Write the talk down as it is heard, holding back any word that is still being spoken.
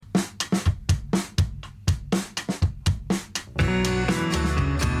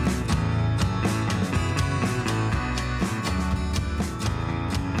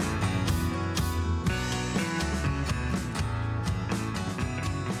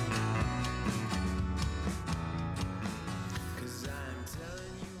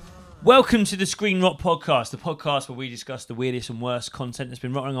Welcome to the Screen Rot Podcast, the podcast where we discuss the weirdest and worst content that's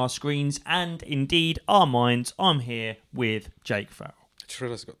been rotting our screens and indeed our minds. I'm here with Jake Farrell. I just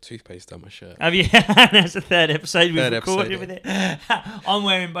realised I've got toothpaste down my shirt. Have you? That's the third episode we've recorded episode, with it. I'm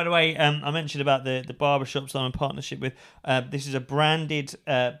wearing, by the way, I mentioned about the barbershops I'm in partnership with. This is a branded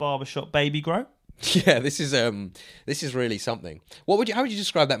barbershop Baby Grow. Yeah, this is really something. How would you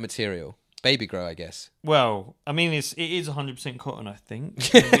describe that material? Baby Grow, I guess. Well, I mean, it is 100% cotton, I think.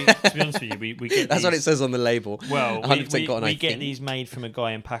 To be honest with you, we get That's these, what it says on the label. Well, 100% cotton, we get these made from a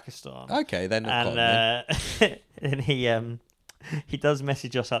guy in Pakistan. Okay, then cotton. And he does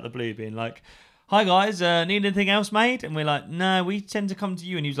message us out the blue being like, "Hi guys, need anything else made?" And we're like, "No, we tend to come to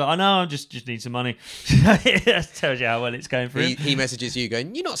you." And he was like, "I know, I just need some money." That tells you how well it's going for him. He messages you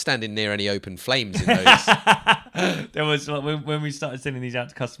going, "You're not standing near any open flames in those." There was like, when we started sending these out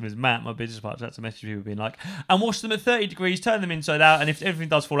to customers, Matt, my business partner, had to message people being like, "And wash them at 30 degrees, turn them inside out, and if everything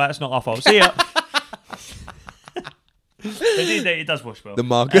does fall out, it's not our fault. See ya." It does wash well. The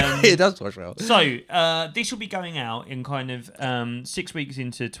marker, it does wash well. So this will be going out in kind of 6 weeks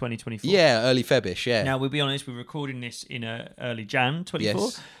into 2024. Yeah, early Febish, yeah. Now, we'll be honest, we're recording this in early Jan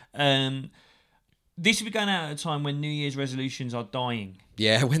 24. Yes. This will be going out at a time when New Year's resolutions are dying.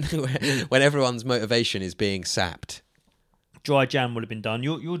 Yeah, when everyone's motivation is being sapped. Dry Jan will have been done.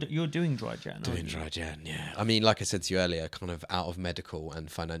 You're doing Dry Jan, Doing Dry Jan, yeah. I mean, like I said to you earlier, kind of out of medical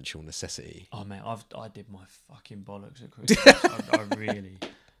and financial necessity. Oh, mate, I did my fucking bollocks at Christmas. I really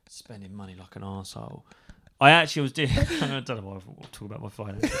spending money like an arsehole. I actually was doing... I don't know why I talk about my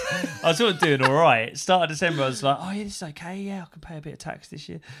finances. I was sort of doing all right. Start of December, I was like, oh, yeah, this is okay. Yeah, I can pay a bit of tax this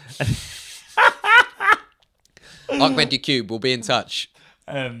year. Ahmed Cube, we'll be in touch.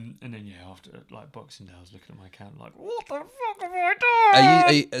 And then, yeah, after like Boxing Day, I was looking at my account like, what the fuck have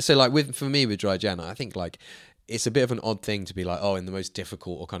I done? So, like, for me with Dry Jan, I think like it's a bit of an odd thing to be like, oh, in the most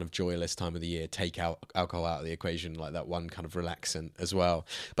difficult or kind of joyless time of the year, take out alcohol out of the equation, like that one kind of relaxant as well.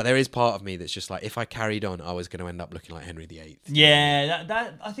 But there is part of me that's just like, if I carried on, I was going to end up looking like Henry VIII. Yeah,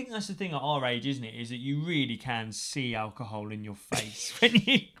 that I think that's the thing at our age, isn't it? Is that you really can see alcohol in your face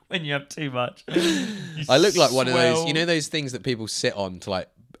when you have too much. I look like one of those, you know, those things that people sit on to like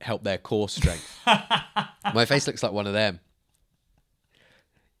help their core strength. My face looks like one of them.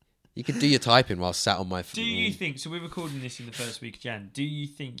 You could do your typing while sat on my... Do you think... So we're recording this in the first week of Jan. Do you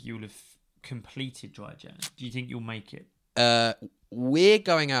think you'll have completed Dry Jan? Do you think you'll make it? We're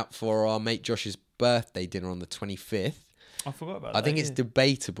going out for our mate Josh's birthday dinner on the 25th. I forgot about that. I think it's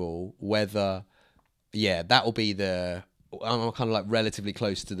debatable whether... Yeah, that will be the... I'm kind of like relatively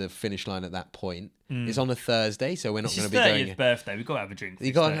close to the finish line at that point. It's on a Thursday, so we're not going to be going... It's 30th birthday. We've got to have a drink.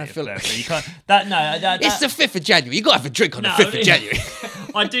 You got to have... You can't... It's the 5th of January. You got to have a drink on the 5th of January.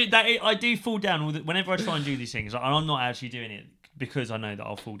 I do fall down whenever I try and do these things. And I'm not actually doing it because I know that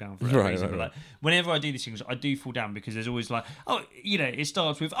I'll fall down for that reason. But like, whenever I do these things, I do fall down because there's always like, oh, you know, it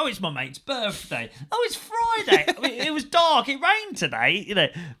starts with, oh, it's my mate's birthday. Oh, it's Friday. I mean, it was dark. It rained today. You know,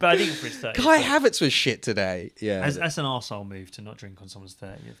 but I think for his 30th. Guy Havertz was shit today. Yeah, that's an arsehole move to not drink on someone's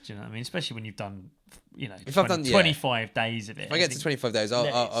 30th. Do you know what I mean? Especially when you've done, you know, if I've done 25 days of it. If I get to 25 days,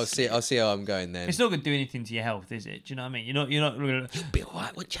 I'll see how I'm going then. It's not going to do anything to your health, is it? Do you know what I mean? You're not going to... You'll be all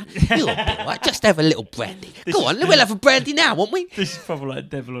right, won't you? You'll be all right. Just have a little brandy. Go on, we'll have a brandy now, won't we? This is probably like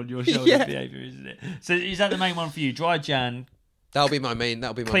devil on your shoulder behaviour, isn't it? So is that the main one for you? Dry Jan. That'll be my main.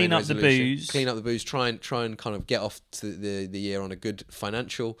 Clean up resolution. The booze. Clean up the booze. Try and kind of get off to the year on a good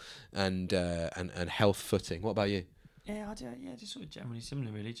financial and health footing. What about you? Yeah, I do. Yeah, just sort of generally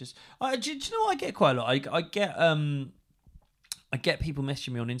similar, really. Just, do you know what I get quite a lot? I get people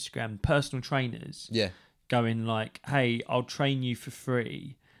messaging me on Instagram, personal trainers. Yeah. Going like, hey, I'll train you for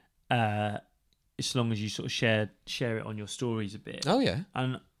free, as long as you sort of share it on your stories a bit. Oh yeah.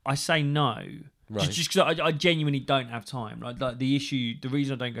 And I say no. Right. Just because I genuinely don't have time. Like the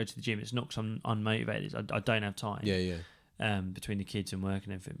reason I don't go to the gym, it's not because I'm unmotivated. It's I don't have time. Yeah. Between the kids and work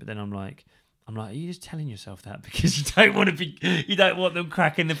and everything. But then I'm like, are you just telling yourself that because you don't want them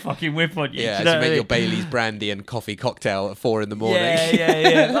cracking the fucking whip on you? Yeah, you know as you make your Bailey's brandy and coffee cocktail at 4 a.m.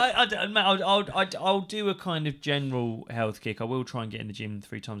 Yeah. I'll do a kind of general health kick. I will try and get in the gym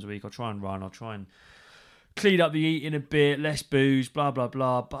 3 times a week. I'll try and run. I'll try and clean up the eating a bit, less booze, blah blah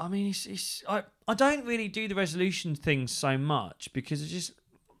blah. But I mean, I don't really do the resolution thing so much because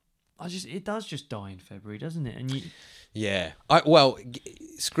it does just die in February, doesn't it? And you. Yeah.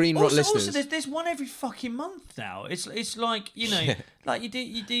 Screen Rot listeners. Also, there's one every fucking month now. It's like, you know, like you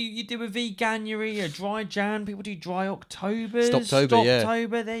do a veganuary, a dry Jan. People do dry October.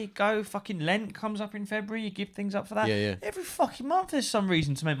 Stoptober. There you go. Fucking Lent comes up in February. You give things up for that. Yeah. Every fucking month, there's some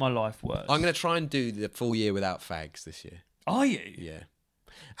reason to make my life worse. I'm gonna try and do the full year without fags this year. Are you? Yeah.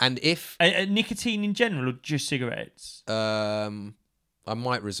 And if nicotine in general or just cigarettes? I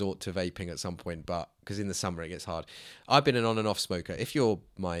might resort to vaping at some point, but because in the summer it gets hard. I've been an on and off smoker. If you're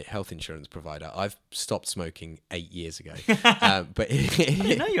my health insurance provider, I've stopped smoking 8 years ago. But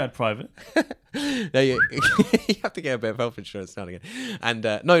You know you had private. no, you have to get a bit of health insurance now and again. And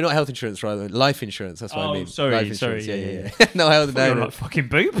no, not health insurance, rather life insurance. That's what I mean. Sorry, life sorry. Yeah. No, You're like fucking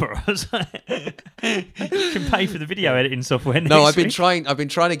booper. I was like, you can pay for the video editing software. No, I've been trying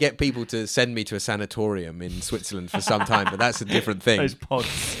to get people to send me to a sanatorium in Switzerland for some time, but that's a different thing. Those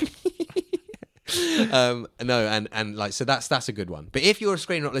pods. No, and like, so that's a good one. But if you're a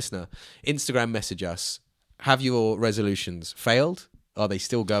Screen Rot listener, Instagram message us. Have your resolutions failed? Are they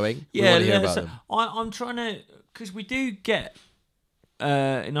still going? We want to hear about them. I'm trying to, because we do get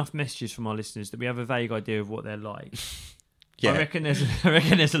enough messages from our listeners that we have a vague idea of what they're like. Yeah. I reckon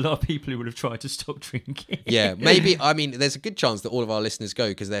there's a lot of people who would have tried to stop drinking. Yeah, maybe. I mean, there's a good chance that all of our listeners go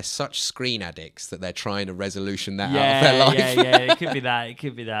because they're such screen addicts that they're trying to resolution that out of their life. Yeah. It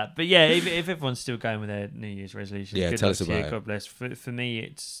could be that. But yeah, if everyone's still going with their New Year's resolutions, yeah, good tell luck us to about you. it. God bless. For me,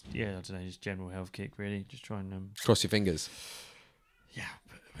 it's I don't know, just general health kick really. Just try and Cross your fingers. yeah.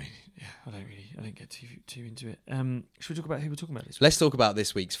 But I mean, yeah, I don't get too into it. Should we talk about who we're talking about this week? Let's talk about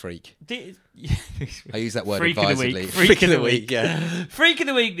this week's freak. I use that word Freak advisedly. of the week. Freak of the week. Yeah. Freak of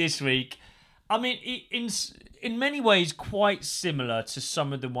the week this week. I mean, in many ways, quite similar to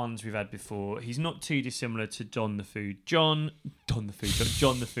some of the ones we've had before. He's not too dissimilar to John the Food Don.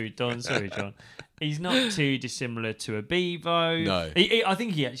 Sorry, John. He's not too dissimilar to a Bevo. No. I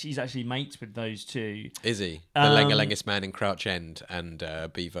think he's actually mates with those two. Is he? The Lenga-Lengest man in Crouch End and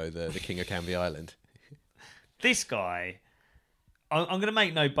Bevo, the king of Canvey Island. This guy, I'm going to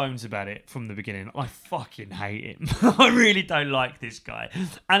make no bones about it from the beginning. I fucking hate him. I really don't like this guy.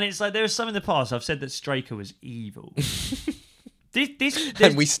 And it's like, there are some in the past I've said that Straker was evil.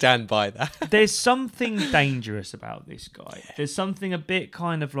 And we stand by that. There's something dangerous about this guy. There's something a bit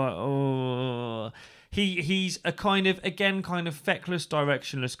kind of like, oh... He's a kind of feckless,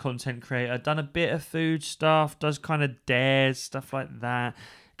 directionless content creator. Done a bit of food stuff, does kind of dares, stuff like that.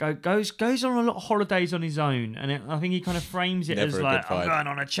 Goes on a lot of holidays on his own, and I think he kind of frames it Never as a like, good I'm vibe. going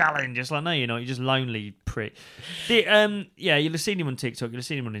on a challenge. It's like, no, you're not. You're just lonely prick. Yeah, you'll have seen him on TikTok. You'll have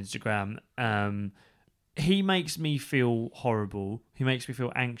seen him on Instagram. He makes me feel horrible. He makes me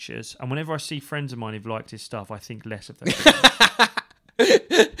feel anxious. And whenever I see friends of mine who've liked his stuff, I think less of them.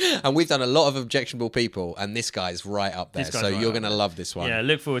 And we've done a lot of objectionable people, and this guy's right up there. So you're going to love this one. Yeah,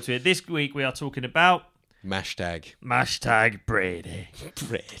 look forward to it. This week we are talking about... Mashtag Brady.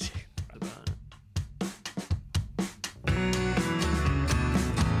 Bread.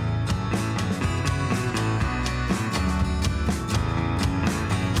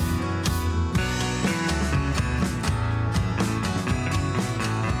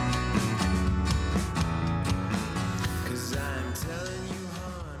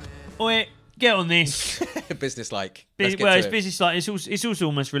 Oi, get on this. Business-like. It's business-like. It's also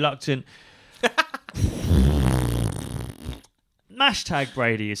almost reluctant. Mashtag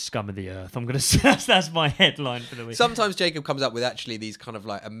Brady is scum of the earth. I'm going to say that's my headline for the week. Sometimes Jacob comes up with actually these kind of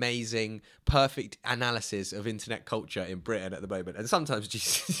like amazing, perfect analysis of internet culture in Britain at the moment, and sometimes just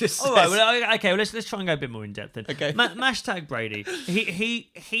says... All right, well, let's try and go a bit more in depth then. Okay. Mashtag Brady.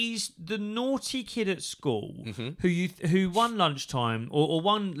 He's the naughty kid at school who one lunchtime or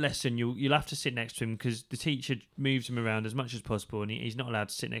one lesson you'll have to sit next to him because the teacher moves him around as much as possible, and he's not allowed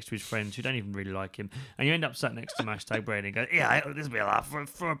to sit next to his friends who don't even really like him, and you end up sat next to Mashtag Brady and go, yeah, this would be a laugh.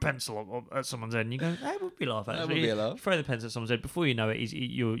 Throw a pencil at someone's head, and you go, that would be a laugh. Actually, that would be a laugh. You throw the pencil at someone's head. Before you know it,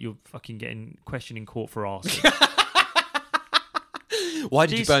 you're fucking getting questioned in court for arson. Why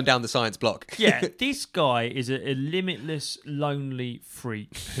did you burn down the science block? Yeah, this guy is a limitless, lonely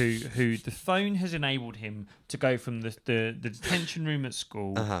freak who the phone has enabled him to go from the detention room at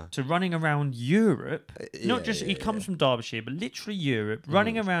school to running around Europe. He comes from Derbyshire, but literally Europe,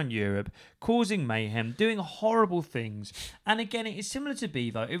 running around Europe, causing mayhem, doing horrible things. And again, it is similar to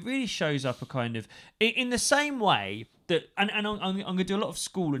Bevo. It really shows up a kind of in the same way that, and I'm going to do a lot of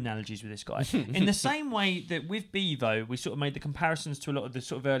school analogies with this guy. In the same way that with Bevo, we sort of made the comparisons to a lot of the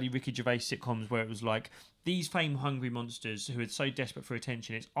sort of early Ricky Gervais sitcoms where it was like these fame-hungry monsters who are so desperate for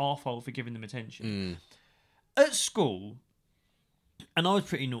attention, it's our fault for giving them attention. At school, and I was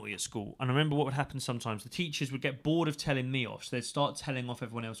pretty naughty at school, and I remember what would happen sometimes. The teachers would get bored of telling me off, so they'd start telling off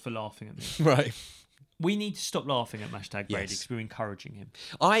everyone else for laughing at me. Right. We need to stop laughing at Mashtag Brady because we're encouraging him.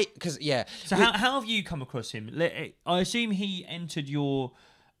 So how have you come across him? I assume he entered your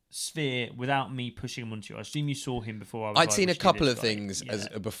sphere without me pushing him onto you? I assume you saw him before. I'd seen a couple of things as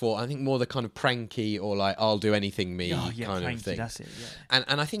before. I think more the kind of pranky or like I'll do anything me kind pranky, of thing. That's it. Yeah.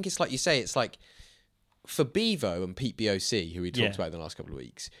 And I think it's like you say. It's like for Bevo and Pete BOC, who we talked about in the last couple of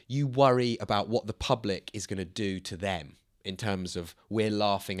weeks, you worry about what the public is going to do to them. In terms of we're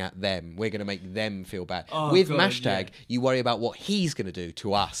laughing at them, we're going to make them feel bad. With Mashtag, you worry about what he's going to do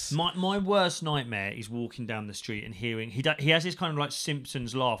to us. My worst nightmare is walking down the street and hearing he has this kind of like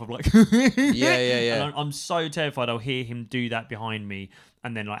Simpsons laugh of like yeah. And I'm so terrified I'll hear him do that behind me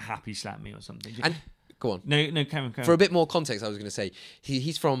and then like happy slap me or something. And go on. No, Cameron. For a bit more context, I was going to say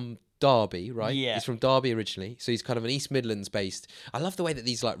he's from Derby, right? Yeah. He's from Derby originally, so he's kind of an East Midlands based. I love the way that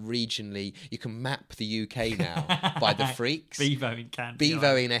these like regionally, you can map the UK now by the freaks. Bevo in Canada.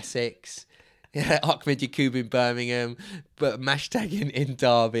 Bevo in Essex. Yeah, Ahmed Yacoub in Birmingham, but Mashtag in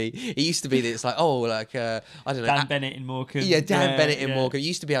Derby. It used to be that it's like, oh, like, I don't know. Dan Bennett in Morecambe. Yeah, Dan Bennett in Morecambe. It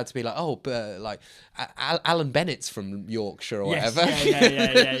used to be able to be like, oh, but like, Alan Bennett's from Yorkshire or whatever.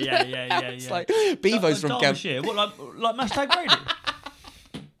 Yeah. It's like, Bevo's from Derbyshire. What, like Mashtag Brady?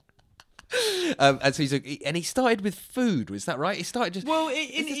 And so he started with food. Was that right? He started just. Well,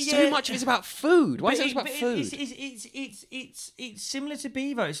 so much of it's about food. Why is it about food? It's similar to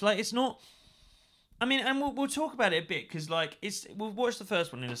Bevo. It's like it's not. I mean, and we'll talk about it a bit because like we'll watch the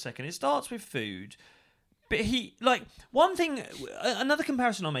first one in a second. It starts with food. But he, like, one thing, another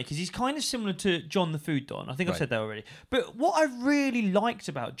comparison I'll make is he's kind of similar to John the Food Don. I think I've said that already. But what I really liked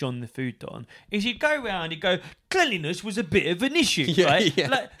about John the Food Don is he'd go around, he'd go, cleanliness was a bit of an issue, right? Yeah.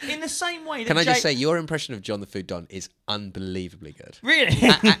 Like, in the same way that Can I just say, your impression of John the Food Don is unbelievably good. Really?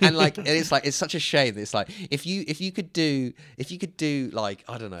 and like, it's such a shame that it's like, if you could do like,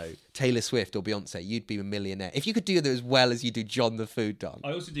 I don't know, Taylor Swift or Beyonce, you'd be a millionaire. If you could do that as well as you do John the Food Don.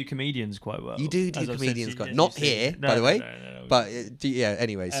 I also do comedians quite well. You do comedians quite well. Not here, by the way. No. But yeah,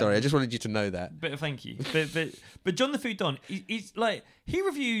 anyway, sorry. I just wanted you to know that. But thank you. But John the Food Don, he's like, he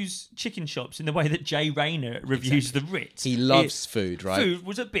reviews chicken shops in the way that Jay Rayner reviews the Ritz. He loves food, right? Food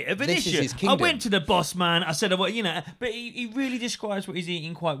was a bit of an issue. I went to the boss man. I said, well, you know, but he really describes what he's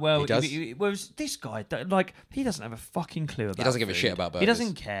eating quite well. He does. Whereas this guy, like, he doesn't have a fucking clue about. He doesn't give food. A shit about burgers. He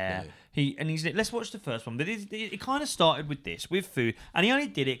doesn't care. No. He's let's watch the first one. But it kind of started with this, with food, and he only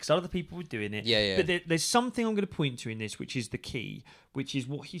did it because other people were doing it. Yeah. But there's something I'm going to point to in this, which is the key, which is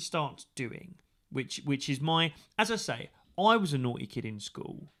what he starts doing, which is as I say, I was a naughty kid in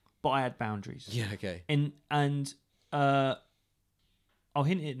school, but I had boundaries. Yeah, okay. And I'll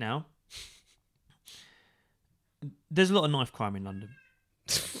hint it now. There's a lot of knife crime in London.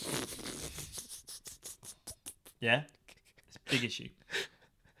 Yeah? It's a big issue.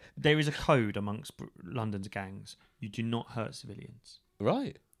 There is a code amongst London's gangs. You do not hurt civilians.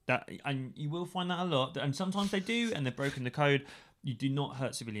 Right. And you will find that a lot. And sometimes they do, and they've broken the code. You do not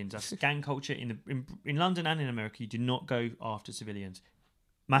hurt civilians. That's gang culture in London and in America. You do not go after civilians.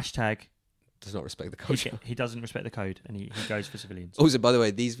 Mashtag does not respect the culture. He doesn't respect the code, and he goes for civilians. Also, by the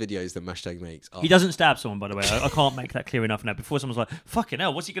way, these videos that Mashtag makes he doesn't stab someone, by the way. I can't make that clear enough now. Before someone's like, fucking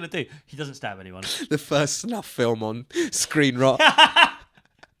hell, what's he going to do? He doesn't stab anyone. The first snuff film on Screen Rock.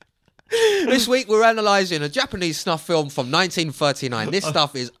 This week we're analysing a Japanese snuff film from 1939. This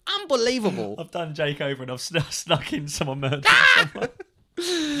stuff is unbelievable. I've done Jake over and I've snuck in someone murdered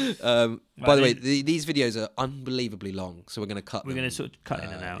someone. By the way, these videos are unbelievably long, so we're going to cut. We're going to sort of cut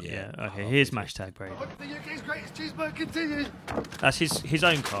in and out. Yeah. Okay. Here's Mashtag Brady. The UK's greatest cheeseburger continues. That's his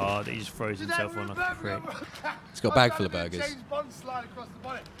own car that he just throws himself on like a prick. It's got a bag full of burgers. James Bond slide across the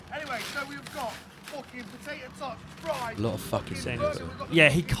bonnet. Anyway, so we've got fucking potato tots, fried. A lot of fucking things. Yeah,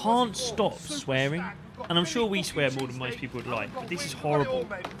 he can't stop swearing, and I'm sure we swear more than most people would like. But this is horrible.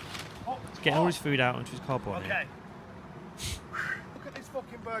 He's getting all his food out onto his car bonnet. Okay.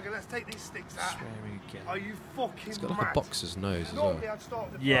 Fucking burger, let's take these sticks out. Swearing again. Are you fucking It's got like a boxer's nose as well.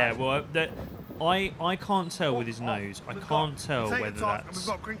 Yeah, well, I can't tell with his nose. I can't tell whether that's. We've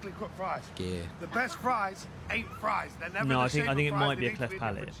got crinkly cut fries. Yeah. The best fries ain't fries. They're never. No, I think it might be a cleft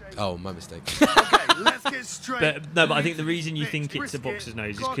palate. Oh, my mistake. Okay, let's get straight. But I think the reason you think it's a boxer's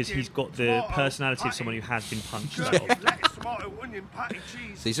nose is because he's got the personality of someone who has been punched. Lettuce, tomato, onion, patty,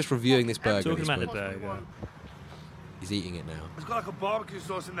 cheese. So he's just reviewing this burger. Talking about the burger. He's eating it now. It's got like a barbecue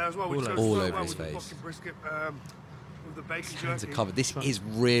sauce in there as well, which goes all so over well his with face. the brisket, with the bacon jerky. Hands are covered. This is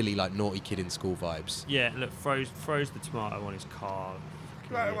really like naughty kid in school vibes. Yeah, look, froze the tomato on his car.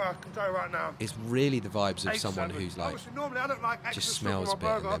 Right, well, I can tell you right now. It's really the vibes of someone who's like, normally I don't like just smells a bit,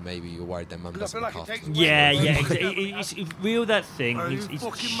 and then maybe you're worried their mum doesn't look after them. Yeah, it's real that thing. He's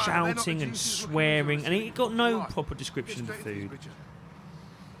shouting and swearing, and he got no proper description of the food.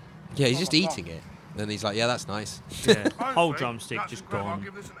 Yeah, he's just eating it. Then he's like, yeah, that's nice. Yeah, whole Honestly, drumstick that's just incredible. I'll gone.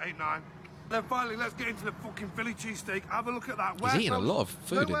 give this an 8-9. Then finally, let's get into the fucking Philly cheesesteak. Have a look at that. He's eating a sells- lot of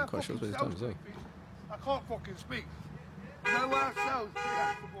food in nowhere quite a short fucking space of time sells as well. I can't fucking speak. Nowhere sells.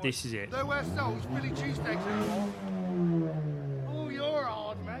 This is it. Nowhere sells Philly cheesesteaks anymore. Oh, you're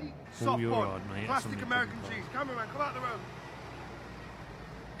hard, mate. Soft you're one. hard, mate. That's Classic something American fucking cheese. Cameraman, come out the road.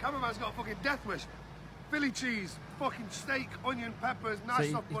 Cameraman's got a fucking death wish. Philly cheese, fucking steak, onion, peppers, nice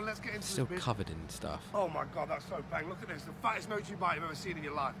So soft one. Let's get into Still this bitch. covered in stuff. Oh my god, that's so bang. Look at this. The fattest no-chew bite you've ever seen in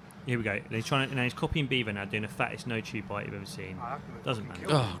your life. Here we go. He's trying to, now he's copying Beaver now, doing the fattest no chew bite you've ever seen. Doesn't matter.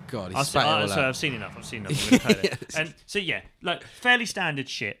 Oh god, he's I've, spat it all sorry, out. I've seen enough. I'm going to play that. Yes. And so yeah, like fairly standard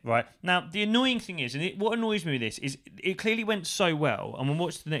shit, right? Now the annoying thing is, and what annoys me with this is, it clearly went so well, and we'll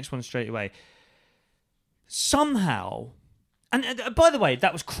watch the next one straight away. Somehow. And by the way,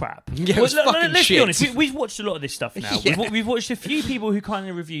 that was crap. Yeah, it was fucking let's shit. be honest. We've watched a lot of this stuff now. Yeah. We've watched a few people who kind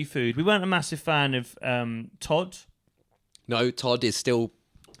of review food. We weren't a massive fan of Todd. No, Todd is still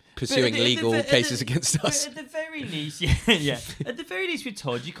pursuing legal cases against us. At the very least, yeah. At the very least with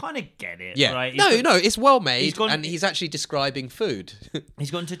Todd, you kind of get it, Yeah. right? No, it's well made, he's gone- and he's actually describing food.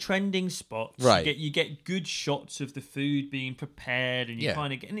 He's gone to trending spots. Right. You get good shots of the food being prepared, and you Yeah.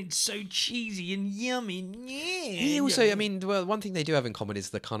 kind of get, and it's so cheesy and yummy. He also, I mean, well, one thing they do have in common is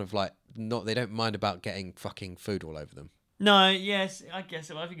the kind of like, they don't mind about getting fucking food all over them. No, yes, I guess.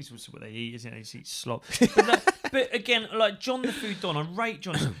 I think it's also what they eat, isn't it? They just eat slop. But again, like John the Food Don, I rate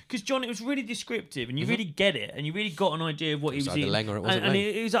John because John, it was really descriptive, and you really get it, and you really got an idea of what he was either eating. Lang or it wasn't and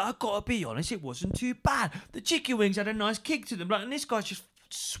Lang. he was like, I gotta be honest, it wasn't too bad. The chicken wings had a nice kick to them, like, and this guy's just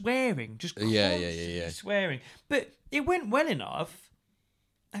swearing, just Yeah. constantly swearing. But it went well enough,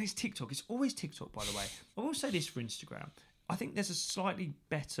 and it's TikTok. It's always TikTok, by the way. I will say this for Instagram. I think there's a slightly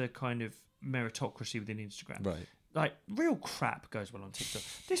better kind of meritocracy within Instagram. Right. Like, real crap goes well on TikTok.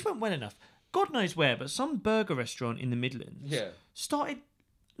 This went well enough. God knows where, but some burger restaurant in the Midlands started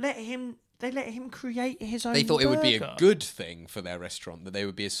let him create his own. They thought it would be a burger. good thing for their restaurant that they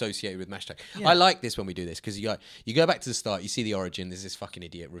would be associated with Mashtag. Yeah. I like this when we do this because you go back to the start, you see the origin. There's this fucking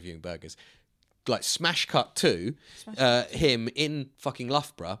idiot reviewing burgers. Like smash cut to him in fucking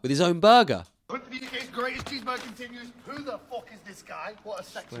Loughborough with his own burger. The UK's greatest cheeseburger continues. Who the fuck is this guy? What a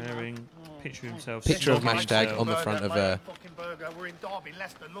sexy Swearing, man. picture of himself. Picture of smoking Mashtag himself. on the front of My own a fucking burger. We're in Derby,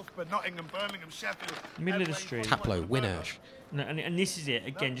 Leicester, Loughborough, Nottingham, Birmingham, Sheffield. Middle of the Everywhere you street. fucking Taplow, want a burger. Winnersh. No, and this is it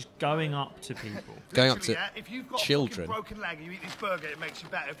again, just going up to people. Going up to Literally, if you've got children. a fucking broken leg and you eat this burger, it makes you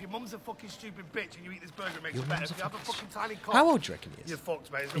better. If your mum's a fucking stupid bitch and you eat this burger, it makes you better. If you have a fucking tiny cock, How old do you reckon he you're is?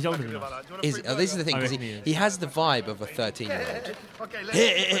 fucked, mate. There's He's nothing older I can do than about us. that. Do you want a free This is the thing, I 'cause reckon he is. he has the vibe of a 13-year-old. burger? Okay, let's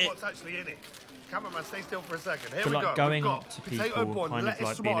see what's actually in it. Cameraman, stay still for a second. Here But we like go. going We've up got to potato people, bun, kind of lettuce,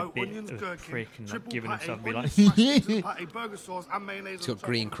 like being a tomato, bit onions, of a gherkin, prick and like triple giving patty, himself, be onions, like, smashed into the patty, burger sauce and mayonnaise. He's got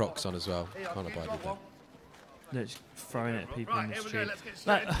green Crocs on as well. Can't abide with that. Let's throwing it at people Right, in the here we go, street. let's get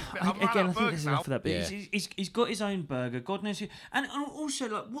straight Like, into this bit. I'm again, I out think of there's burgers enough of that. But Yeah. he's got his own burger. God knows who. And also,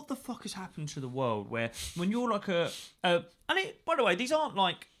 like, what the fuck has happened to the world where when you're like by the way, these aren't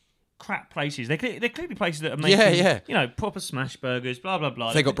like crap places. They're clearly places that are making, you know, proper smash burgers. Blah blah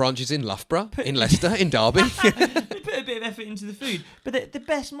blah. They got branches in Loughborough, in Leicester, in Derby. They put a bit of effort into the food, but the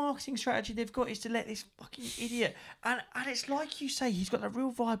best marketing strategy they've got is to let this fucking idiot, and it's like you say, he's got that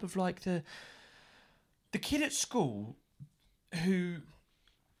real vibe of like the kid at school who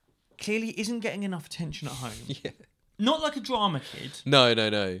clearly isn't getting enough attention at home. Yeah. Not like a drama kid. No.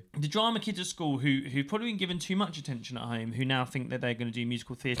 The drama kids at school who've probably been given too much attention at home, who now think that they're going to do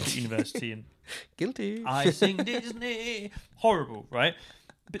musical theatre at university and Guilty. I think Disney. Horrible, right?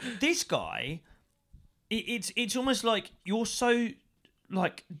 But this guy, it's almost like you're so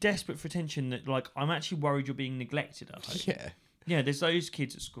like desperate for attention that like I'm actually worried you're being neglected at home. Yeah. Yeah, there's those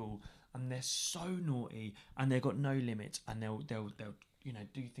kids at school and they're so naughty and they've got no limits and they'll you know,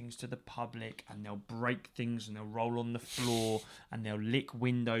 do things to the public and they'll break things and they'll roll on the floor and they'll lick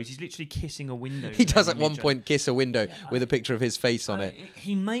windows. He's literally kissing a window. He does at one point kiss a window with a picture of his face on it.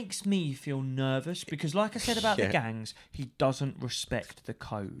 He makes me feel nervous because, like I said about the Yeah. gangs, he doesn't respect the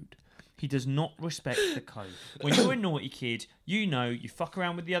code. He does not respect the code. When you're a naughty kid, you know you fuck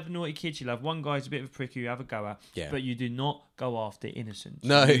around with the other naughty kids. You'll have one guy who's a bit of a prick who you have a go at, Yeah. but you do not go after innocents.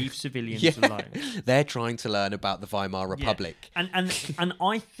 No. You leave civilians Yeah. alone. They're trying to learn about the Weimar Republic. Yeah. And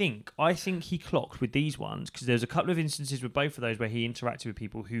I think he clocked with these ones because there's a couple of instances with both of those where he interacted with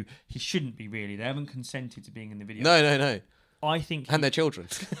people who he shouldn't be really. They haven't consented to being in the video. No. I think... And their children.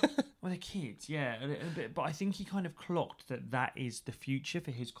 Well, they're kids, yeah. But I think he kind of clocked that is the future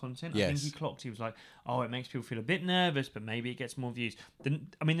for his content. Yes. I think he clocked, he was like, oh, it makes people feel a bit nervous, but maybe it gets more views. The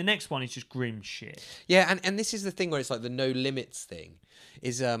next one is just grim shit. Yeah, and this is the thing where it's like the no limits thing.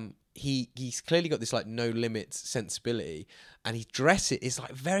 Is he's clearly got this like no limits sensibility, and is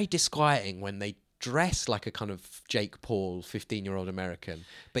like very disquieting when they dress like a kind of Jake Paul 15-year-old American,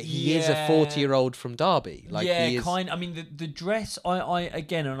 but he is a 40-year-old from Derby. Like, yeah, he is... I mean, the dress, I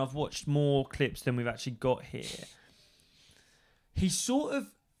again, and I've watched more clips than we've actually got here. He's sort of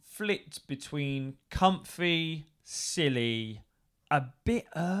flipped between comfy, silly, a bit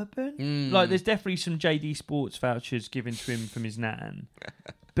urban. Like, there's definitely some JD Sports vouchers given to him from his nan.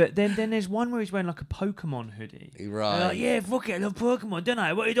 But then there's one where he's wearing like a Pokemon hoodie. Right. Like, yeah, fuck it, I love Pokemon, don't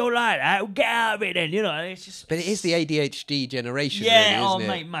I? What, you don't like that? Well, get out of it then, you know. It's just... But it is the ADHD generation, yeah, really, isn't it?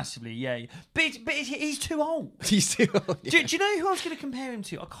 mate, massively, yeah. But he's too old. He's too old. Yeah. Do you know who I was going to compare him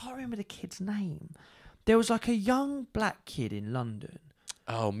to? I can't remember the kid's name. There was like a young black kid in London.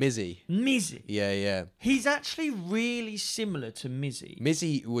 Oh, Mizzy. Yeah. He's actually really similar to Mizzy.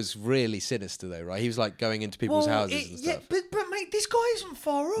 Mizzy was really sinister, though, right? He was like going into people's houses and stuff. Yeah, but mate, this guy isn't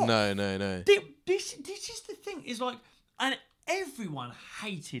far off. No. This is the thing. Is like, and everyone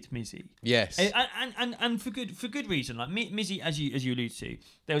hated Mizzy. Yes. And for good reason. Like Mizzy, as you allude to,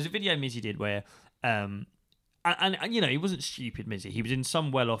 there was a video Mizzy did where, and you know, he wasn't stupid, Mizzy. He was in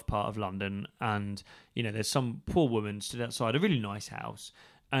some well-off part of London, and you know, there's some poor woman stood outside a really nice house,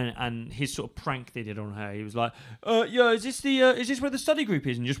 and his sort of prank they did on her. He was like, "Yeah, is this where the study group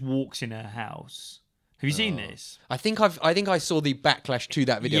is?" And just walks in her house. Have you seen this? I think I saw the backlash to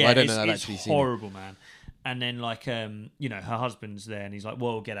that video. Yeah, I don't know that I've actually seen it. It's horrible, man. And then, like, you know, her husband's there, and he's like,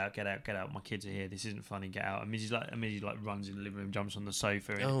 "Well, get out! My kids are here. This isn't funny. Get out!" And Mizzy runs in the living room, jumps on the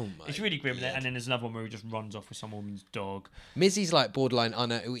sofa. And it's really grim. God. And then there's another one where he just runs off with some woman's dog. Mizzy's like borderline.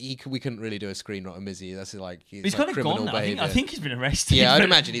 We couldn't really do a screen rot on Mizzy. That's like he's like kind of gone now. I think he's been arrested. Yeah, I'd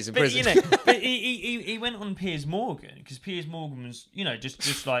imagine he's in prison. You know, but he went on Piers Morgan because Piers Morgan was, you know,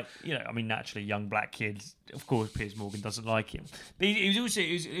 just like, you know, I mean, naturally, young black kids. Of course, Piers Morgan doesn't like him, but he was also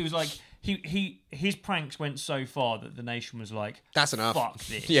it was like. His pranks went so far that the nation was like, "That's enough." Fuck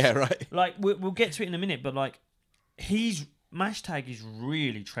this. Yeah, right. Like we'll get to it in a minute, but like Mashtag is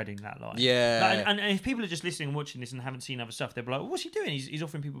really treading that line. Yeah. Like, and if people are just listening and watching this and haven't seen other stuff, they'll be like, well, "What's he doing? He's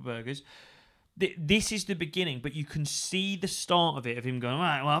offering people burgers." This is the beginning, but you can see the start of it of him going,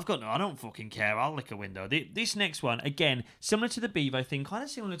 right, well, I don't fucking care. I'll lick a window. This next one, again, similar to the Bevo thing, kind of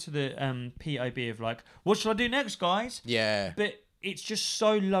similar to the PIB of like, what should I do next, guys? Yeah. But it's just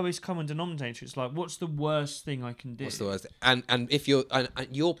so lowest common denominator. It's like, what's the worst thing I can do? What's the worst? And if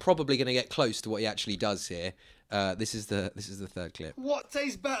you're probably going to get close to what he actually does here. This is the third clip. What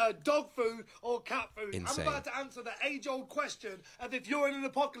tastes better, dog food or cat food? Insane. I'm about to answer the age-old question, and if you're in an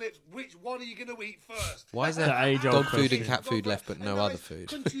apocalypse, which one are you going to eat first? Why is there dog food and cat food left, but no other food?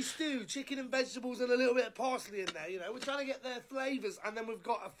 Country stew, chicken and vegetables, and a little bit of parsley in there. You know, we're trying to get their flavours, and then we've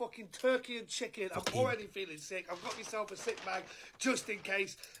got a fucking turkey and chicken. I'm already feeling sick. I've got myself a sick bag just in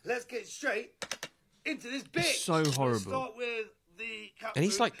case. Let's get straight into this bit. It's so horrible. Let's start with the cat and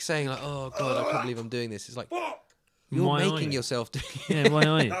he's food. like saying, like, "Oh God, I can't believe I'm doing this." It's like, what? You're making yourself do it. Yeah, why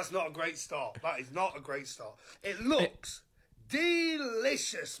are you? That's not a great start. That is not a great start. It looks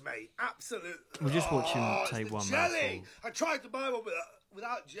delicious, mate. Absolutely. We'll just watch him take one jelly. mouthful. I tried to buy one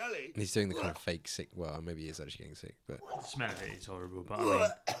without jelly. He's doing the kind of fake sick. Well, maybe he is actually getting sick, but The smell of it is horrible, but I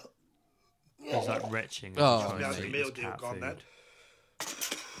mean, it's like retching. Oh, That's a mate. meal deal gone then.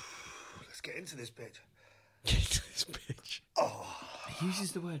 Let's get into this bitch. this bitch. He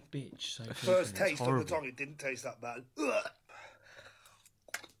uses the word bitch so First frequently. taste on the tongue, it didn't taste that bad.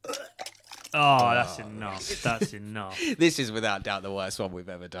 Oh, that's enough. That's enough. This is without doubt the worst one we've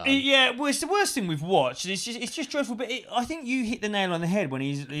ever done. Yeah, well, it's the worst thing we've watched. It's just dreadful. But I think you hit the nail on the head when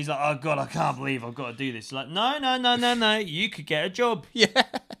he's like, "Oh God, I can't believe I've got to do this." Like, no. You could get a job. Yeah.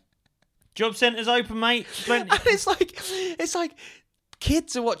 Job centre's open, mate. And it's like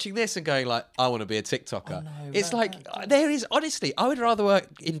kids are watching this and going like, "I want to be a TikToker." Oh, no, it's like there is honestly, I would rather work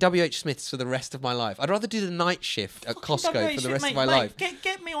in WH Smith's for the rest of my life. I'd rather do the night shift at Costco for the rest of my life.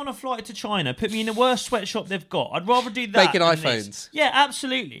 Get me on a flight to China. Put me in the worst sweatshop they've got. I'd rather do that. Making than iPhones. This. Yeah,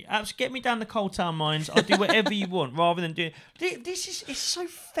 absolutely. Get me down the Coal Town mines. I'll do whatever you want rather than doing. It's so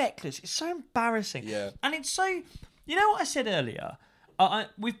feckless. It's so embarrassing. Yeah. And it's so. You know what I said earlier?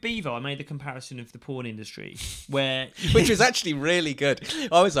 With Bevo, I made the comparison of the porn industry, where which was actually really good.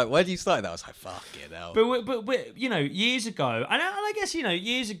 I was like, "Where do you start that?" I was like, "Fuck it, hell." But you know, years ago, and I guess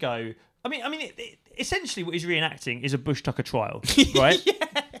years ago. I mean, essentially, what he's reenacting is a Bush Tucker trial, right?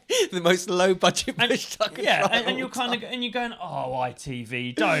 Yeah. the most low budget And, Mashtag yeah, trial and you're kind of and you're going, oh,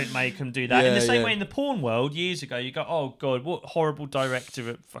 ITV, don't make them do that. Yeah, In the same yeah. way in the porn world, years ago, you go, oh god, what horrible director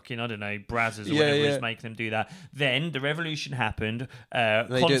at fucking I don't know Brazzers or whatever is making them do that. Then the revolution happened.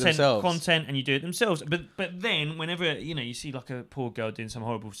 They do it themselves. Content, and you do it themselves. But then whenever you see like a poor girl doing some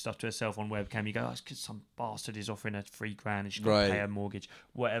horrible stuff to herself on webcam, you go, oh, it's because some bastard is offering her $3,000 and she's got to pay her mortgage,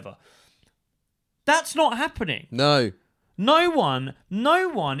 whatever. That's not happening. No. No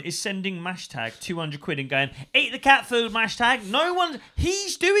one is sending Mashtag 200 quid and going, eat the cat food, Mashtag. No one,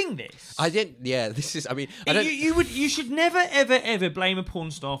 he's doing this. I didn't. Yeah, this is. I mean, I don't. You should never, ever blame a porn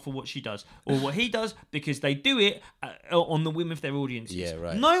star for what she does or what he does because they do it on the whim of their audiences. Yeah,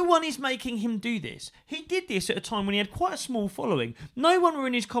 right. No one is making him do this. He did this at a time when he had quite a small following. No one were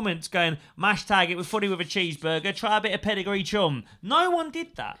in his comments going, Mashtag, it was funny with a cheeseburger, try a bit of pedigree chum. No one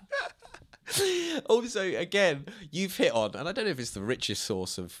did that. Also, again, you've hit on, and I don't know if it's the richest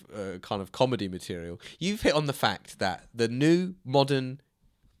source of kind of comedy material, you've hit on the fact that the new modern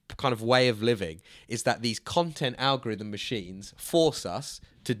kind of way of living is that these content algorithm machines force us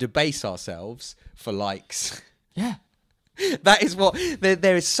to debase ourselves for likes. Yeah. That is what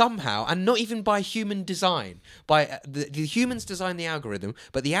there is somehow, and not even by human design. By the humans design the algorithm,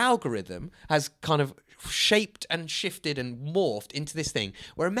 but the algorithm has kind of shaped and shifted and morphed into this thing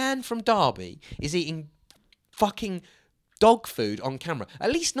where a man from Derby is eating fucking dog food on camera.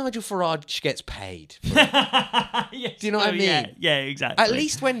 At least Nigel Farage gets paid for it. Yes, Do you know what I mean? Yeah, exactly. At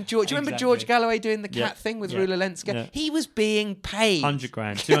least when George, do you remember George Galloway doing the cat thing with Rula Lenska? Yeah. He was being paid. 100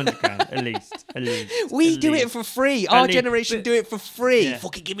 grand, 200 grand, at least. We do it for free. Our least. generation do it for free. Yeah.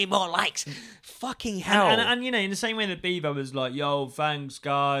 Fucking give me more likes. Fucking hell. And in the same way that Beaver was like, yo, thanks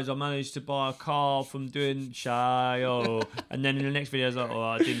guys, I managed to buy a car from doing shy, and then in the next video it's like, oh,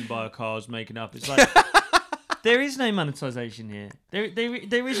 I didn't buy a car, I was making up. It's like there is no monetization here.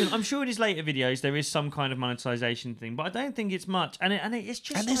 There isn't. I'm sure in his later videos there is some kind of monetization thing, but I don't think it's much. And it's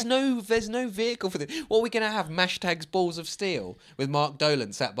just And there's no vehicle for this. What are we going to have? Mashtag's Balls of Steel with Mark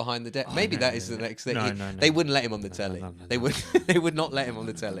Dolan sat behind the desk. Maybe that is the next thing. They wouldn't let him on the telly. They would not let him on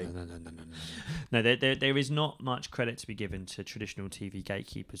the telly. No, there is not much credit to be given to traditional TV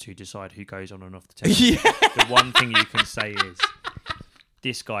gatekeepers who decide who goes on and off the telly. Yeah. The one thing you can say is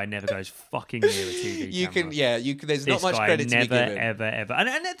this guy never goes fucking near a TV camera. There's This not much guy credit to be never, given.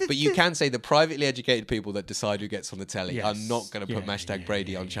 ever. But you can say the privately educated people that decide who gets on the telly Yes. are not going to put Mashtag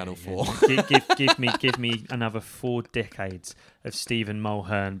Brady on Channel 4. Give me another 4 decades of Stephen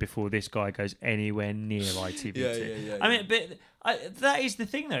Mulhern before this guy goes anywhere near ITV2. Yeah. I mean, but that is the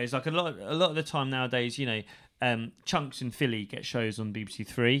thing though. It's like a lot of the time nowadays, Chunks and Philly get shows on BBC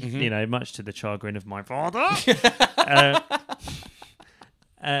Three. Mm-hmm. Much to the chagrin of my father.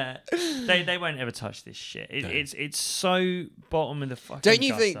 They won't ever touch this shit. It's so bottom of the fucking. Don't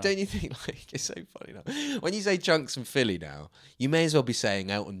you gutter. think like it's so funny now? When you say Chunks and Philly now, you may as well be saying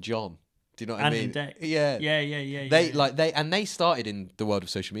Elton John. Do you know what I mean? Deck. Yeah. They started in the world of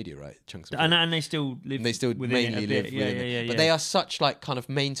social media, right? Chunks and Philly. And they still live. And they still within it a mainly bit. live within it. But they are such like kind of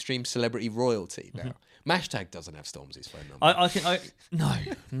mainstream celebrity royalty now. Mashtag doesn't have Stormzy's phone number.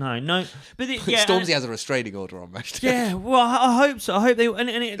 No. But Stormzy has a restraining order on Mashtag. Yeah, well, I hope so. I hope they.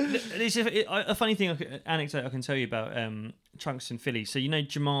 It's a funny thing, anecdote I can tell you about Chunks and Philly. So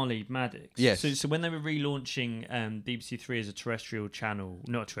Jamali Maddox. Yes. So when they were relaunching BBC Three as a terrestrial channel,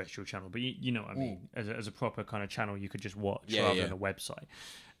 not a terrestrial channel, but you know what I mean, as a proper kind of channel you could just watch rather than a website.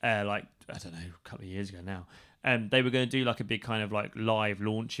 Like I don't know, a couple of years ago now. They were going to do like a big kind of like live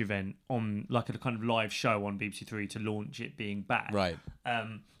launch event on like a kind of live show on BBC Three to launch it being back. Right.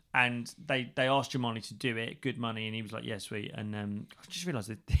 And they asked Jamali to do it, good money, and he was like, yeah, sweet. And I just realised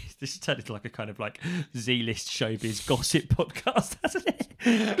that this turned into like a kind of like Z-list showbiz gossip podcast, hasn't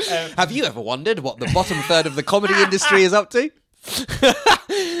it? Have you ever wondered what the bottom third of the comedy industry is up to?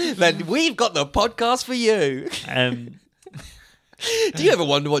 Then we've got the podcast for you. Do you ever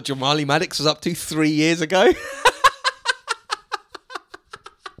wonder what Jamali Maddox was up to 3 years ago?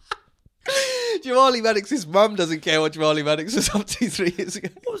 Jamali Maddox's mum doesn't care what Jamali Maddox was up to 3 years ago.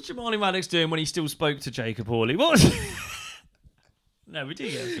 What was Jamali Maddox doing when he still spoke to Jacob Hawley? What was... No, we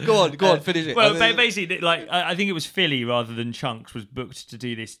do. Go on, finish it. Well, basically, like I think it was Philly rather than Chunks was booked to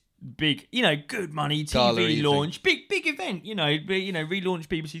do this big, good money TV launch, big event, relaunch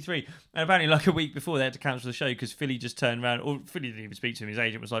BBC Three. And apparently, like a week before, they had to cancel the show because Philly just turned around, or Philly didn't even speak to him. His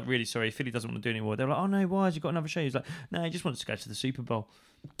agent was like, "Really sorry, Philly doesn't want to do anymore." They were like, "Oh no, why? Has he got another show?" He's like, "No, he just wants to go to the Super Bowl."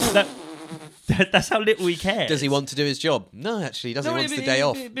 That's how little he cares. Does he want to do his job? No, actually, he doesn't. He wants the day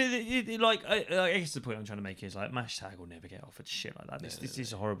off. I guess the point I'm trying to make is like Mashtag will never get offered shit like that. This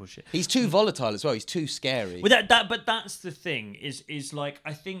is horrible shit. He's too volatile as well. He's too scary. But that's the thing is like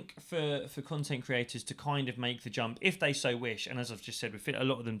I think think for content creators to kind of make the jump, if they so wish, and as I've just said, a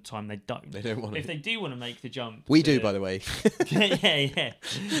lot of the time they don't. They don't want If to. they do want to make the jump, We do, by the way. yeah.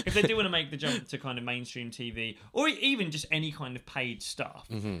 If they do want to make the jump to kind of mainstream TV, or even just any kind of paid stuff,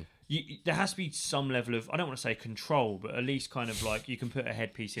 there has to be some level of, I don't want to say control, but at least kind of like you can put a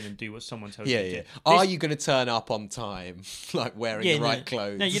headpiece in and do what someone tells you to do. Are you going to turn up on time, like wearing the right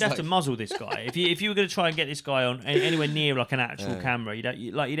clothes? No, you'd have to muzzle this guy. If you were going to try and get this guy on anywhere near like an actual camera, you'd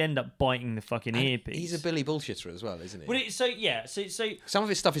end up biting the fucking earpiece. He's a Billy bullshitter as well, isn't he? Well, so some of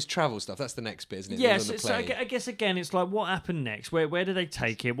his stuff is travel stuff. That's the next bit, isn't it? Yeah, so I guess again, it's like what happened next? Where do they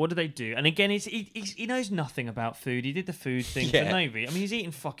take it? What do they do? And again, he knows nothing about food. He did the food thing for no reason. I mean, he's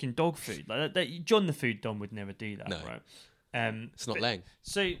eating fucking dog food. Like that, John the Food Don would never do that, right? It's not Lang.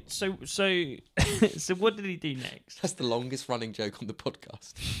 So what did he do next? That's the longest running joke on the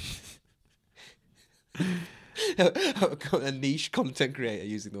podcast. A niche content creator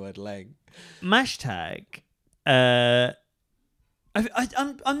using the word Lang. Mashtag. I'm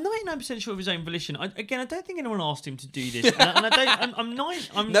 99% sure of his own volition. I don't think anyone asked him to do this, and I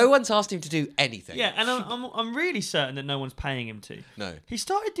don't. No one's asked him to do anything. Yeah, and I'm really certain that no one's paying him to. No. He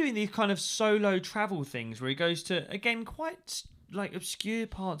started doing these kind of solo travel things where he goes to, again, quite like obscure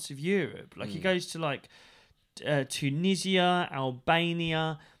parts of Europe. Like he goes to like Tunisia,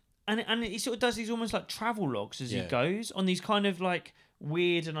 Albania, and he sort of does these almost like travel logs as he goes on these kind of like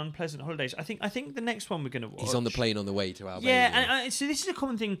weird and unpleasant holidays. I think the next one we're going to watch. He's on the plane on the way to Albania. Yeah, and so this is a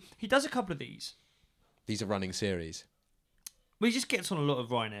common thing. He does a couple of these. These are running series. Well, he just gets on a lot of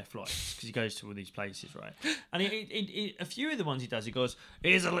Ryanair flights because he goes to all these places, right? And a few of the ones he does, he goes,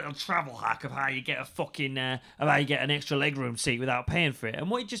 "Here's a little travel hack of how you get of how you get an extra legroom seat without paying for it."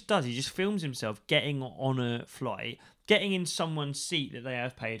 And what he just does, he just films himself getting on a flight, getting in someone's seat that they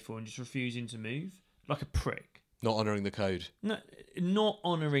have paid for, and just refusing to move like a prick. Not honouring the code. No, not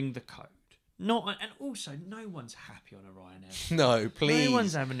honouring the code. And also, no one's happy on a Ryanair. No, please. No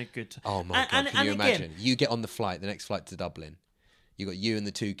one's having a good time. Oh my God, can you imagine? You get on the flight, the next flight to Dublin. You got you and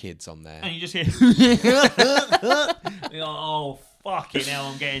the 2 kids on there. And you just hear, oh, fucking hell,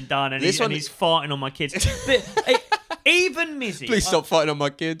 I'm getting done. And, he's farting on my kids. But, even Mizzy. Please stop fighting on my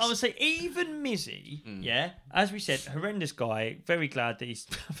kids. I would say even Mizzy, as we said, horrendous guy. Very glad that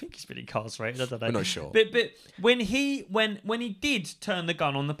I think he's been incarcerated. I don't know. We're not sure. But when he did turn the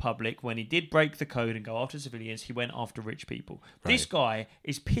gun on the public, when he did break the code and go after civilians, he went after rich people. Right. This guy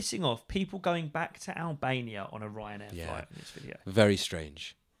is pissing off people going back to Albania on a Ryanair flight in this video. Very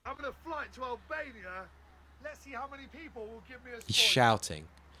strange. I'm on a flight to Albania. Let's see how many people will give me a spot. He's shouting.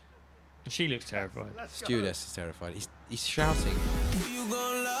 She looks terrified. Stewardess is terrified. He's shouting.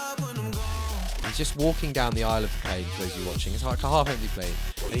 He's just walking down the aisle of the plane for those of you watching. It's like a half-empty plane.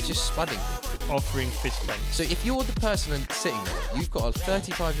 And he's just spudding people. Offering fist bumps. So if you're the person sitting there, you've got a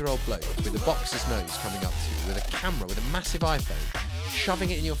 35-year-old bloke with a boxer's nose coming up to you, with a camera, with a massive iPhone,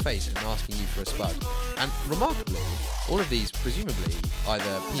 shoving it in your face and asking you for a spud. And remarkably, all of these, presumably,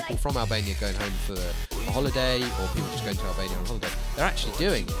 either people from Albania going home for a holiday or people just going to Albania on holiday, they're actually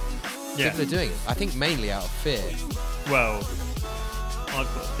doing it. Yeah. People are doing it. I think mainly out of fear. Well, I've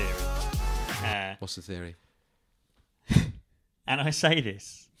got a theory. What's the theory? And I say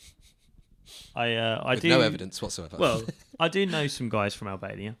this. I With do no evidence whatsoever. Well, I do know some guys from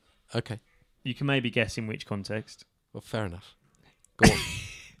Albania. Okay. You can maybe guess in which context. Well, fair enough. Go on.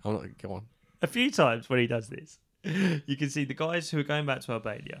 I'm not. Go on. A few times when he does this, you can see the guys who are going back to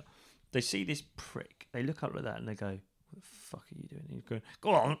Albania. They see this prick. They look up like that and they go, "What the fuck are you doing?" He's going,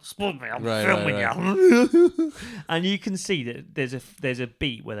 "Go on, spot me. I'm filming you." And you can see that there's a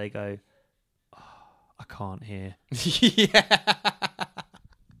beat where they go, "Oh, I can't hear." Yeah.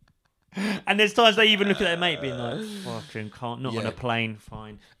 And there's times they even look at their mate being like, "Fucking can't, not on a plane,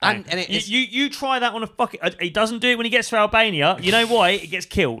 fine." And you try that on a fucking. He doesn't do it when he gets to Albania. You know why? He gets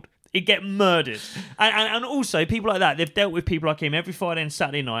killed. He get murdered. And also people like that. They've dealt with people like him every Friday and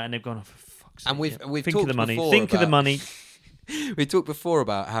Saturday night, and they've gone, "Oh, for fuck's sake!" And we've think talked of the money. before Think of the about- money. We talked before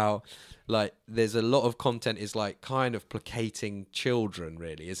about how like there's a lot of content is like kind of placating children,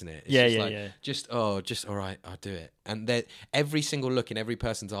 really, isn't it? It's just Just all right, I'll do it. And every single look in every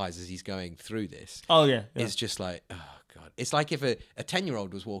person's eyes as he's going through this. Oh yeah. Is just like, oh god. It's like if a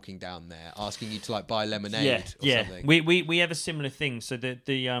 10-year-old was walking down there asking you to like buy lemonade or something. We have a similar thing. So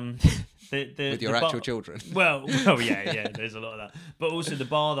With your actual children. Well, yeah. There's a lot of that. But also the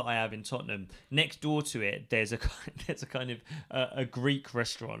bar that I have in Tottenham, next door to it, there's a kind of a Greek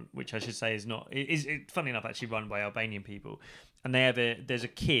restaurant, which I should say is not. Is funny enough actually run by Albanian people, and there's a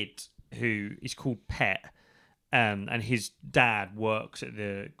kid who is called Pet, and his dad works at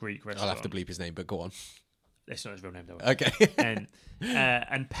the Greek restaurant. I'll have to bleep his name, but go on. That's not his real name, though. Okay.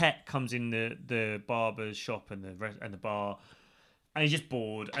 And Pet comes in the barber's shop and the bar, and he's just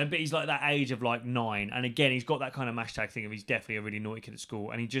bored. But he's like that age of like 9, and again he's got that kind of Mashtag thing of he's definitely a really naughty kid at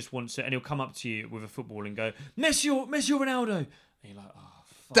school, and he just wants to, and he'll come up to you with a football and go, Messi or Ronaldo, and you're like, oh,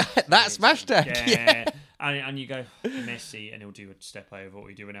 fuck, That's Mashtag. yeah. And you go Messi, and he'll do a step over, or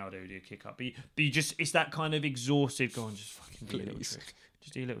you do Ronaldo, he'll do a kick up. But you just, it's that kind of exhausted. Go on, just fucking do a little trick.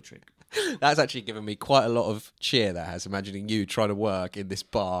 Just do a little trick. That's actually given me quite a lot of cheer. That has, imagining you trying to work in this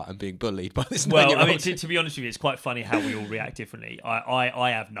bar and being bullied by this. Well, 9-year-old. I mean, to be honest with you, it's quite funny how we all react differently.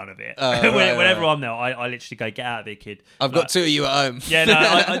 I have none of it. Right, Whenever right. I'm there, I literally go, get out of there, kid. I've got 2 of you at home. Yeah, no,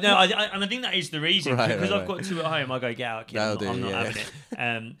 and I think that is the reason, Right, because right, I've got 2 at home. I go, get out, kid. I'm not having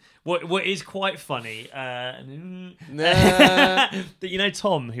it. What is quite funny, that you know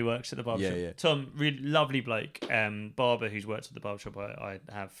Tom, who works at the barbershop. Yeah. Tom, really lovely bloke, barber who's worked at the barbershop I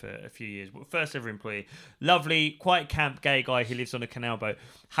have for a few years. First ever employee, lovely, quite camp gay guy who lives on a canal boat.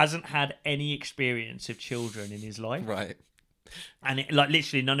 Hasn't had any experience of children in his life, Right. and like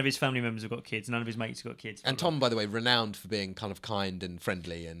literally none of his family members have got kids. None of his mates have got kids. And Tom, by the way, renowned for being kind of kind and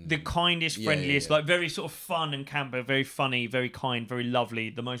friendly and The kindest, friendliest, like very sort of fun and camper, very funny, very kind, very lovely,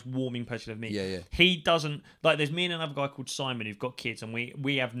 the most warming person I've met. Yeah. He doesn't, like, there's me and another guy called Simon who've got kids, and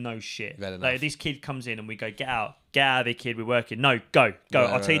we have no shit. Fair enough. Like, this kid comes in and we go, get out of there, kid, we're working. No, go.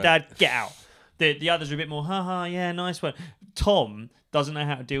 I'll tell you, right. Dad, get out. The others are a bit more, yeah, nice one. Tom doesn't know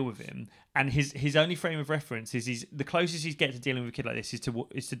how to deal with him. And his only frame of reference is the closest he's get to dealing with a kid like this is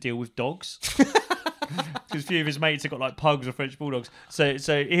to deal with dogs. Because a few of his mates have got like pugs or French bulldogs. So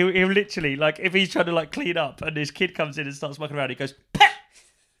he'll literally, like, if he's trying to like clean up and this kid comes in and starts mucking around, he goes, Pet,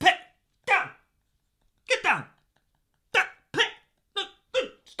 down, get down, Pet, no,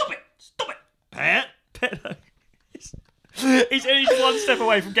 stop it, Pet. He's one step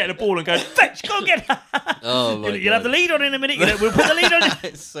away from getting a ball and going, fetch, go and get it. Oh my You'll have the lead on in a minute. We'll put the lead on.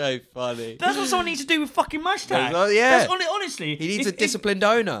 It's so funny. That's what someone needs to do with fucking Mashtag. Yeah. That's honestly. He needs a disciplined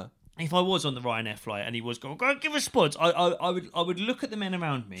owner. If I was on the Ryanair flight and he was going, go give us spuds, I would look at the men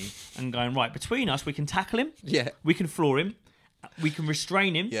around me and going, right, between us, we can tackle him. Yeah. We can floor him. We can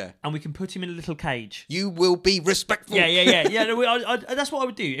restrain him. Yeah. And we can put him in a little cage. You will be respectful. Yeah. No, that's what I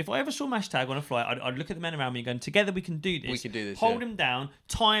would do. If I ever saw Mashtag on a flight, I'd look at the men around me and go, together we can do this. We can do this, Hold yeah. him down,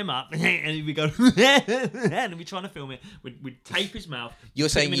 tie him up, and we go, and we're trying to film it. We'd tape his mouth. You're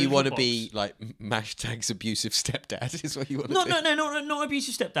put him saying in a you little want to box. be like Mashtag's abusive stepdad is what you want to do? No, not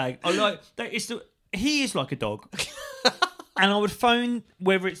abusive stepdad. I like that. He is like a dog. And I would phone,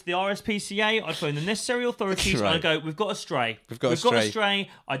 whether it's the RSPCA, I'd phone the necessary authorities, Right. and I'd go, we've got a stray. We've got a stray.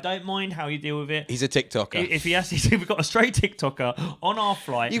 I don't mind how you deal with it. He's a TikToker. If he has to, we've got a stray TikToker on our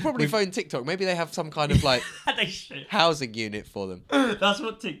flight. You probably phone TikTok. Maybe they have some kind of like They should. housing unit for them. That's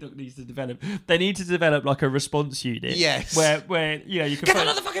what TikTok needs to develop. They need to develop like a response unit. Yes. Where you can Get phone,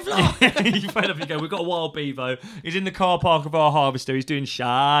 on the fucking floor. you phone up and go, we've got a wild bevo. He's in the car park of our harvester. He's doing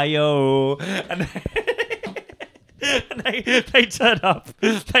shayo. And they turn up.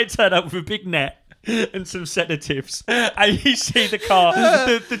 They turn up with a big net and some sedatives, and you see the car.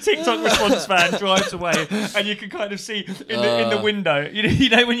 The TikTok response van drives away, and you can kind of see in the window. You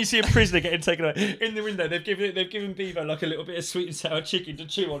know when you see a prisoner getting taken away in the window, they've given Bevo like a little bit of sweet and sour chicken to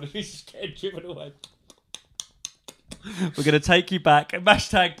chew on, and he's just getting driven away. We're going to take you back. And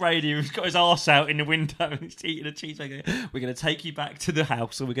Mashtag Brady, who's got his arse out in the window and he's eating a cheeseburger. We're going to take you back to the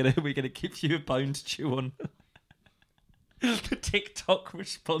house, and we're going to give you a bone to chew on. The TikTok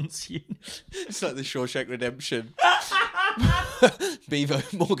response unit. It's like the Shawshank Redemption.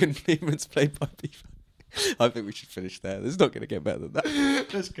 Morgan Freeman's played by Bevo. I think we should finish there. It's not going to get better than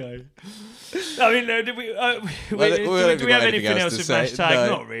that. Let's go. I mean, do we have anything else with Mashtag? No,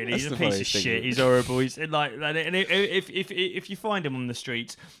 not really. He's a piece of shit. He's horrible. He's like, and if you find him on the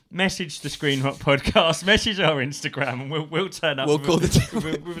streets, message the Screen Rock podcast, message our Instagram, and we'll turn up. We'll call with a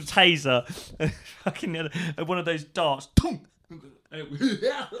taser, fucking one of those darts. We'll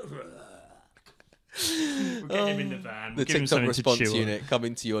get him in the van. The We'll give him TikTok something response to chew on. unit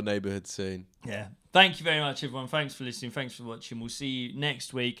coming to your neighbourhood soon. Yeah. Thank you very much, everyone. Thanks for listening. Thanks for watching. We'll see you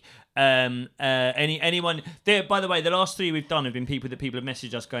next week. Anyone there? By the way, the last 3 we've done have been people have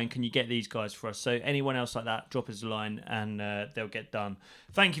messaged us going, "Can you get these guys for us?" So anyone else like that, drop us a line and they'll get done.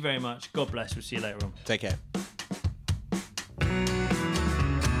 Thank you very much. God bless. We'll see you later on. Take care.